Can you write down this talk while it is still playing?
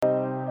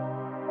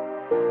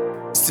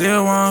Say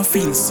you wanna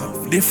feel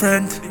something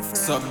different.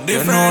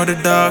 You know the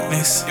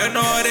darkness.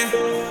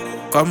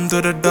 Come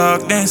to the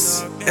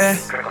darkness. Yeah.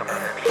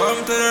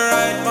 Come to the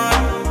right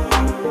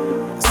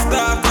man.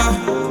 Stalker.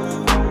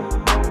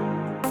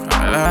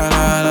 La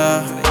la la.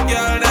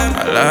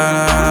 La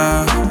la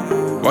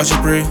la. Watch you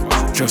pray.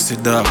 Trust the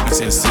darkness,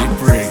 you see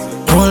pray.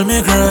 Hold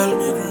me girl,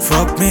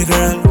 fuck me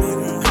girl.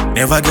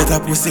 Never get a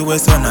pussy way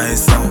so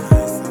nice.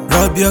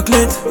 Rub your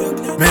clit,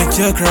 make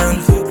your curl.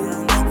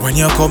 When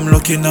you come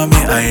looking at me,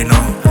 I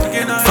know.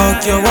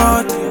 Fuck your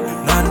what?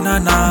 Nah nah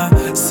nah.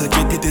 Suck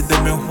it to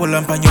them and hold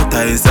on your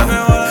thighs.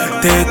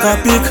 Take a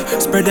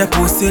pic, spread your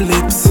pussy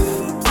lips,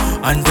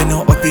 and then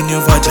you up in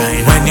your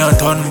vagina. When you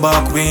turn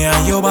back way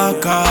and your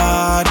back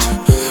hard,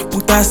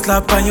 put a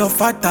slap on your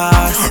fat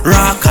ass.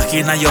 Rock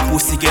cocky na your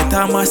pussy get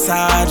a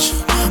massage.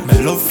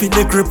 Me love feel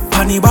the grip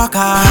on the back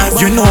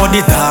ass. You know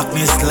the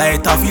darkness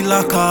light I feel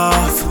like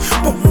off.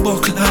 Bumbo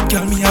clap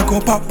girl me a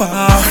go pop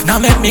off. Now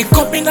make me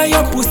come in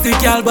your pussy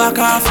girl back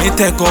off. Me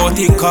take out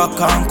the cock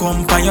and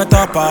come on your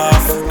top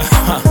off.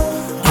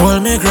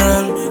 Hold me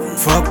girl,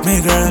 fuck me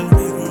girl.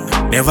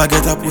 Never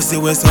get a pussy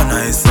way so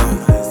nice.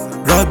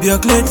 Rub your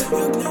clit,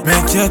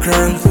 make your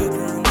curl.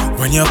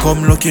 When you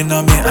come looking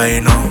at me, I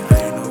know.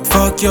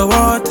 Fuck your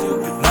what?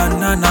 Nah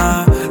nah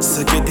nah.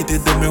 Suck it to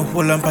them and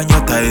hold on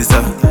your thighs.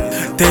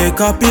 Take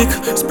a pic,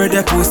 spread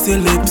your pussy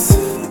lips,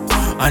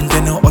 and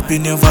then you up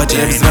in your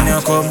vagina. When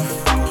you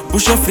come,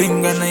 push your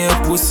finger in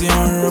your pussy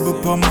and rub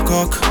up on my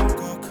cock.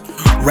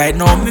 Right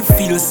now me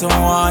feel so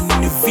on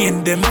in the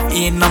vein them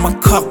in and my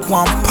cock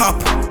one pop.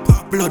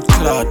 Blood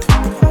clot.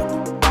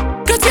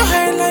 Get your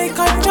hair like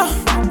a jack.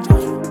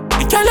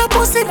 Girl your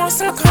pussy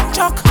muscle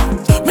contract.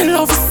 Me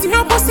love see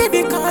your pussy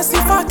because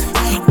it's fat,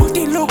 but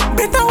it look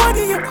better when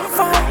you have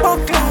a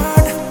back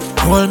lad.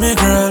 Hold me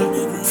girl,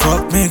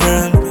 fuck me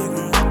girl.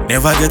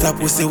 Never get a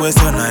pussy way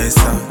so nice.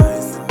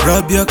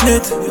 Rub your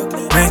clit,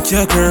 make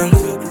your curl.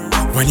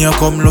 When you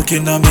come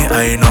looking at me,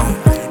 I know.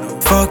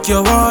 Fuck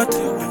your what?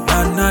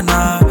 Nah nah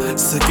nah.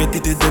 Suck it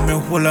to them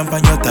and hold on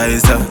your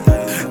thighs.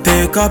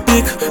 Take a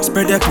pic,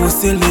 spread your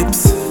pussy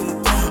lips,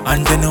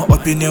 and then you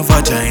up in your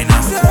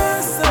vagina.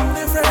 Something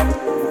different.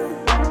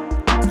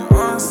 You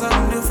want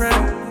something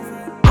different?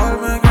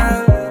 Hold me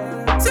girl.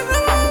 See me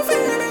want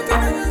feel it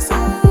in your soul.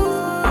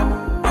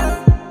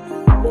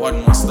 One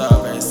more star,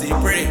 I see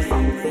pray.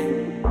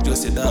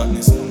 Just the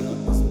darkness.